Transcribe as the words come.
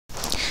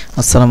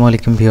আসসালামু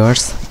আলাইকুম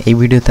ভিউয়ার্স, এই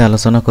ভিডিওতে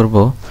আলোচনা করব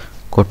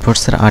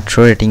কোডফোর্সের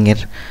 18 রেটিং এর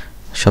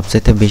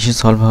সবচেয়ে বেশি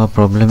সলভ হওয়া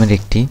প্রবলেমের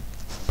একটি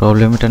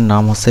প্রবলেমটার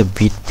নাম হচ্ছে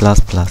বিট প্লাস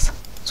প্লাস।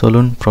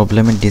 চলুন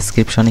প্রবলেমের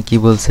ডেসক্রিপশনে কি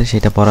বলছে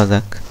সেটা পড়া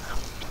যাক।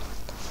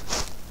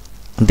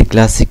 The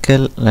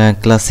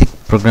classic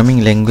programming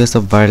language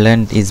of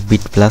Berland is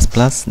bit plus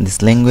plus. This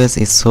language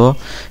is so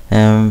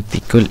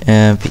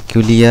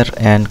peculiar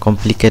and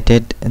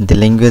complicated. The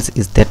language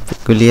is that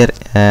peculiar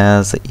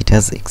as it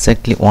has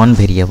exactly one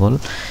variable.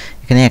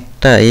 এখানে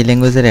এই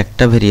ল্যাঙ্গুয়েজের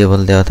একটা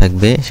ভেরিয়েবল দেওয়া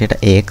থাকবে, সেটা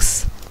x,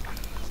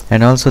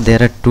 and also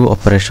there are two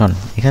operation.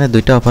 এখানে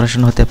দুইটা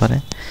operation হতে পারে।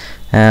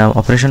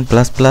 Operation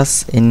plus plus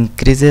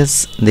increases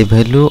the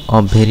value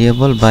of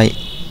variable by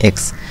x,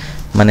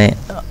 মানে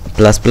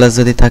প্লাস প্লাস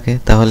যদি থাকে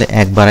তাহলে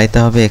এক বাড়াইতে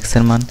হবে x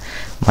এর মান,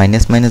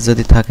 মাইনাস মাইনাস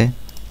যদি থাকে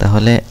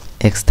তাহলে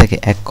x থেকে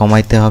এক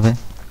কমাইতে হবে,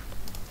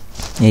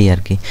 এই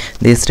আর কি।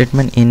 The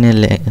statement in a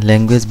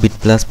language bit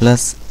plus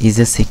plus is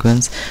a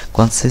sequence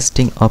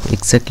consisting of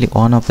exactly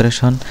one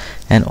operation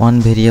and one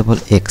variable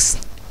x.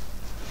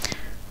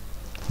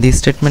 The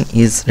statement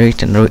is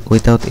written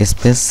without a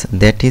space,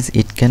 that is,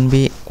 it can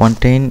be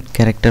contain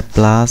character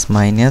plus,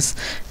 minus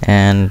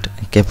and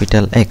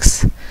capital X.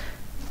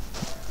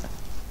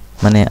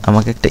 মানে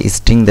আমাকে একটা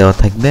string দেওয়া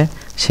থাকবে,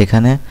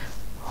 সেখানে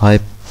হয়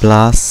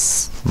plus,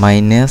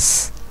 minus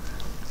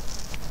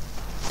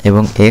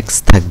এবং x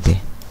থাকবে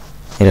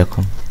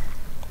এরকম।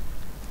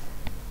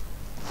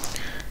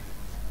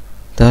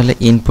 তাহলে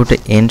ইনপুটে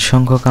n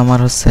সংখ্যক আমার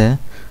হচ্ছে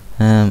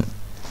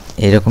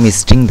এরকম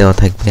স্ট্রিং দেওয়া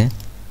থাকবে,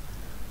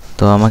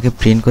 তো আমাকে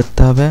প্রিন্ট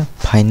করতে হবে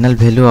ফাইনাল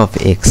ভ্যালু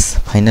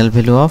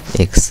অফ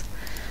x।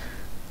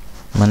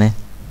 মানে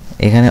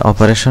এখানে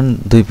অপারেশন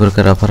দুই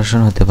প্রকার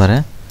অপারেশন হতে পারে,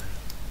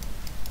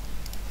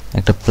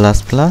 একটা প্লাস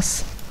প্লাস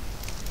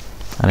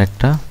আর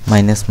একটা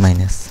মাইনাস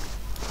মাইনাস।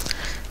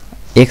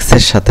 x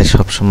এর সাথে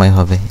সব সময়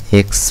হবে,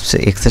 x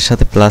এর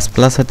সাথে প্লাস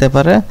প্লাস হতে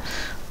পারে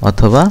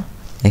অথবা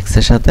x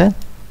এর সাথে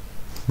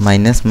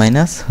মাইনাস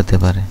মাইনাস হতে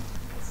পারে,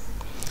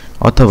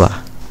 অথবা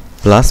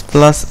প্লাস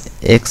প্লাস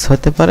x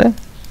হতে পারে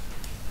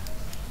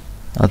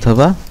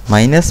অথবা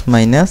মাইনাস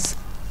মাইনাস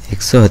x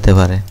ও হতে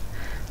পারে।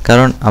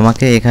 কারণ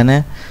আমাকে এখানে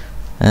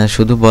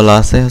শুধু বলা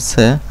আছে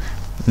হচ্ছে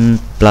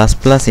plus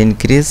plus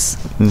increase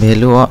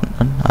value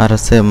on আর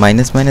হচ্ছে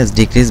minus minus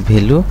decrease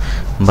value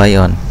by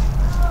on.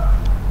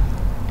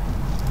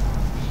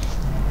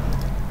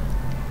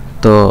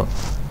 তো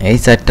এই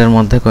চারটার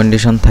মধ্যে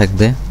কন্ডিশন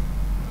থাকবে।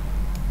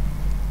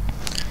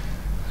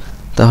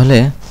 তাহলে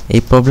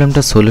এই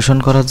প্রবলেমটা সলিউশন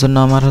করার জন্য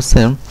আমার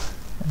হচ্ছে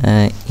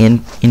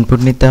ইনপুট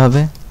নিতে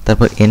হবে,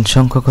 তারপর n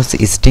সংখ্যক হচ্ছে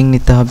স্ট্রিং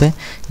নিতে হবে।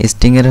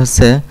 স্ট্রিং এর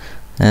হচ্ছে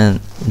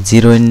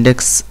জিরো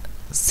ইন্ডেক্স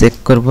চেক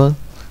করব,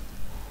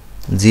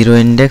 জিরো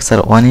ইন্ডেক্স আর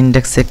ওয়ান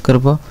ইন্ডেক্স চেক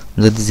করব।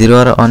 যদি জিরো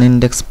আর ওয়ান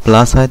ইন্ডেক্স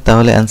প্লাস হয়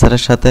তাহলে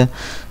অ্যান্সারের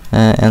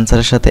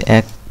সাথে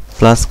এক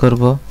প্লাস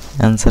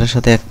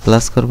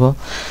করব,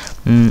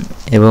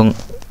 এবং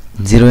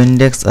জিরো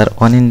ইন্ডেক্স আর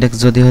ওয়ান ইন্ডেক্স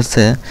যদি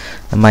হচ্ছে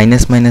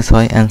মাইনাস মাইনাস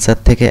হয় অ্যান্সার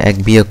থেকে এক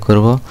বিয়োগ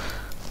করব।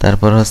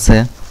 তারপর হচ্ছে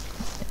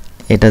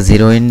এটা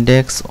zero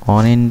index,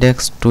 one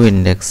index, two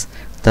index.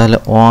 তাহলে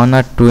ওয়ান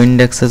আর টু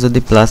ইন্ডেক্সে যদি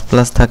প্লাস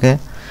প্লাস থাকে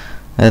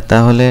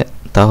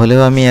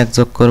তাহলেও আমি এক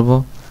যোগ করব।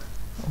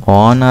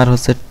 ওয়ান আর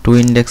হচ্ছে টু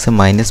ইন্ডেক্সে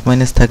মাইনাস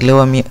মাইনাস থাকলেও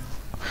আমি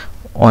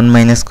ওয়ান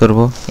মাইনাস করব।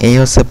 এই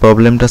হচ্ছে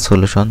প্রবলেমটা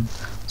সলিউশন।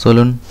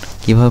 চলুন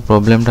কিভাবে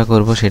প্রবলেমটা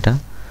করব সেটা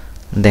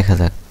দেখা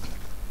যাক।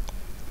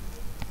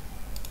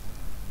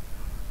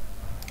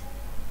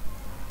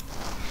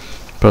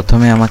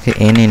 প্রথমে আমাকে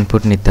n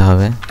ইনপুট নিতে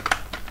হবে,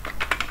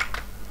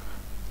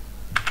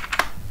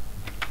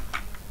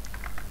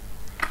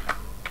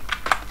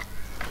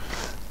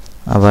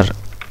 আবার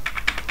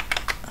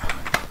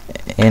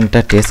nটা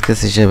টেস্ট কেস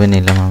হিসেবে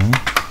নিলাম আমি।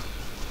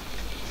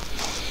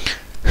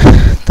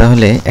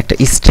 তাহলে একটা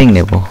স্ট্রিং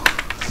নেব,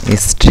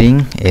 স্ট্রিং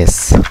s,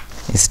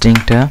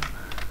 স্ট্রিংটা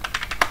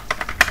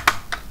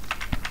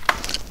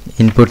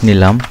ইনপুট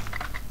নিলাম।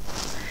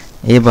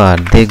 এবার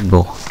দেখব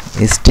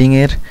স্ট্রিং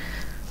এর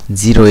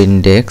zero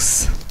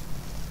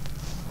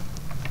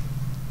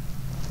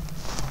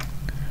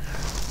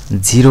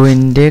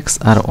index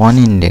R one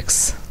index.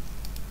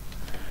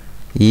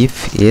 if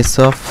s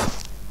of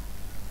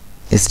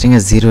string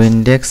এর zero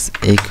index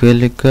equal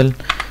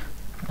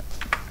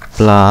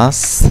plus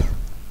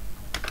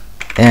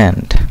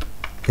and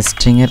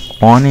string এর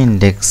ওয়ান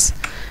ইন্ডেক্স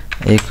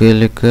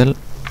equal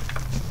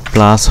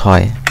প্লাস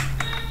হয়,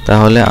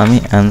 তাহলে আমি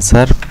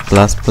অ্যান্সার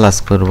প্লাস প্লাস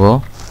করব।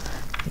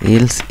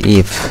 else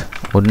if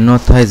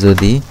অন্যথায়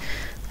যদি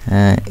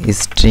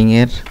স্ট্রিং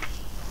এর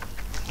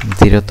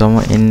জিরোতম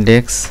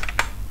index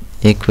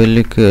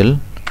equal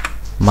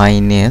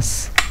minus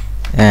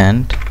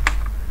and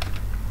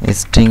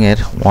string এর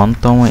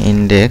ওয়ানতম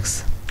ইন্ডেক্স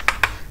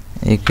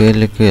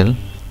equal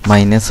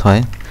মাইনাস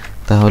হয়,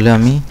 তাহলে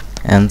আমি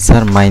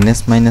অ্যান্সার মাইনাস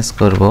মাইনাস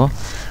করব।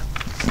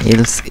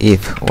 else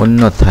if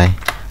অন্যথায়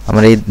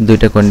আমার এই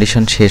দুইটা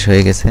কন্ডিশন শেষ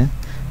হয়ে গেছে,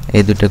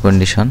 এই দুটো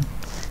কন্ডিশন।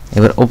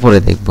 এবার উপরে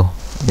দেখব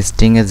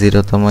স্ট্রিং এর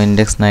জিরোতম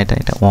ইন্ডেক্স না,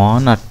 এটা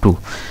ওয়ান আর টু।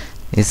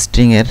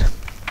 স্ট্রিং এর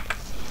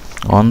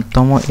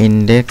অন্তম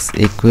index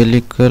equal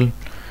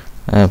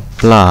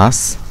plus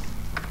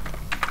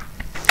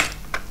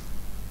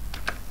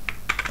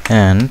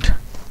and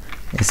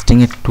string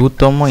এর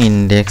 2তম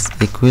ইন্ডেক্স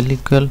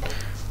ইকুয়াল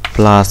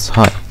প্লাস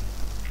হয়,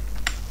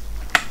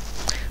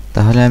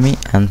 তাহলে আমি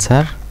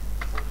অ্যান্সার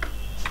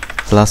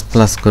প্লাস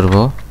প্লাস করব।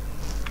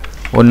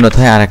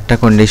 অন্যথায় আরেকটা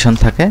কন্ডিশন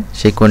থাকে,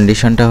 সেই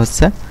কন্ডিশনটা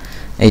হচ্ছে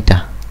এইটা।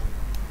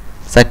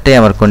 চারটাই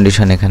আমার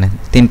কন্ডিশন, এখানে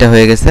 3টা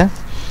হয়ে গেছে।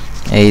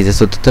 এই যে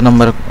 4র্থ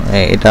নম্বর,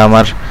 এটা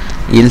আমার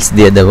ইলস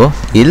দিয়ে দেব,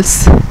 ইলস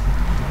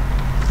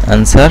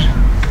অ্যান্সার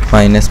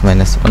মাইনাস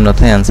মাইনাস,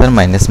 অন্যথায় অ্যান্সার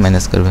মাইনাস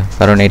মাইনাস করবে,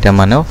 কারণ এটা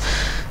মানেও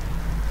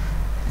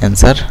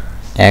অ্যান্সার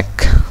 1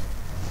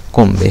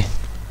 কমবে।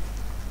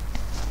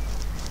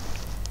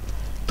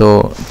 তো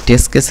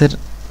টেস্ট কেসের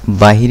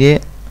বাহিরে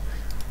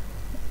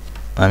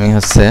আমি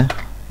হচ্ছে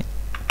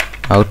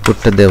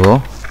আউটপুটটা দেব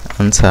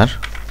অ্যান্সার,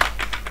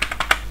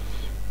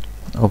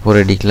 উপরে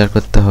ডিক্লেয়ার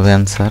করতে হবে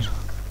অ্যান্সার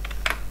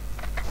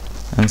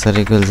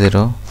ইকুয়াল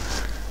 0।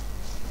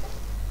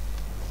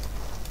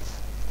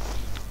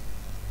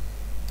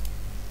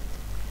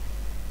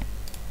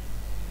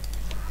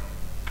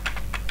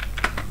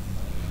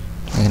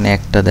 এখানে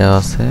একটা দেওয়া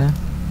আছে,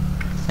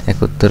 1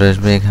 উত্তর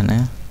আসবে, এখানে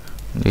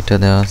 2টা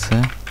দেওয়া আছে,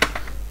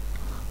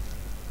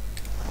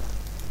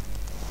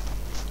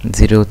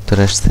 0 উত্তর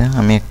আসছে।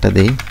 আমি একটা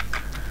দেই,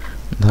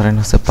 ধরেন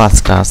হচ্ছে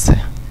 5টা আছে,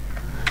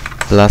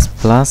 প্লাস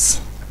প্লাস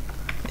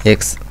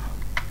এক্স,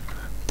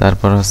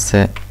 তারপর হচ্ছে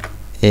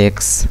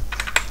এক্স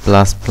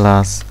প্লাস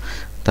প্লাস,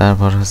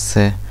 তারপর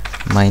হচ্ছে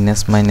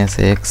মাইনাস মাইনাস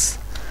এক্স,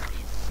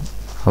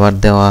 আবার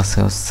দেওয়া আছে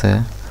হচ্ছে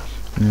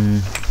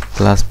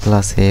প্লাস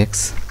প্লাস এক্স,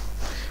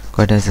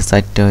 কয়টা হয়েছে?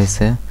 4টা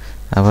হয়েছে।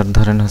 আবার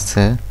ধরেন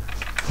হচ্ছে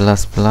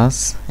প্লাস প্লাস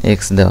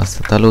এক্স দেওয়া আছে,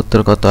 তাহলে উত্তর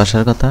কত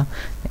আসার কথা?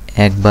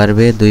 1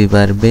 বাড়বে, 2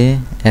 বাড়বে,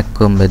 1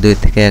 কমবে, 2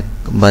 থেকে 1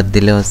 বাদ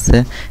দিলে হচ্ছে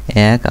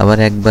 1, আবার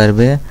 1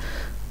 বাড়বে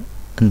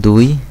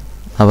 2,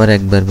 আবার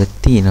 1 বাড়বে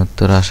 3,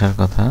 উত্তর আসার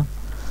কথা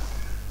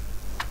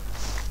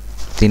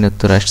 3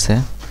 উত্তর আসছে।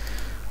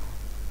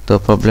 তো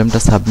প্রবলেমটা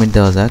সাবমিট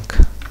দেওয়া যাক,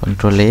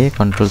 কন্ট্রোল এ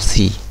কন্ট্রোল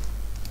সি,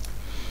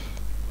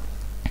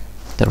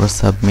 তারপর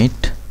submit.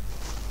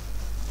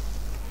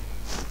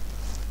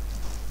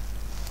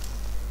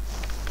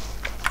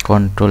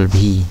 Control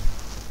V,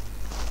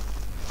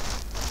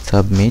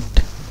 submit.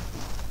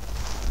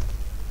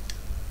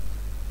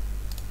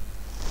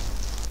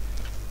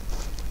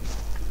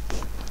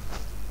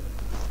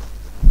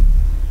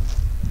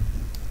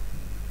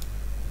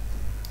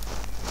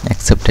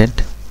 Accepted.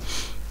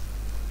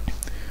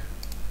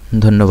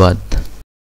 ধন্যবাদ।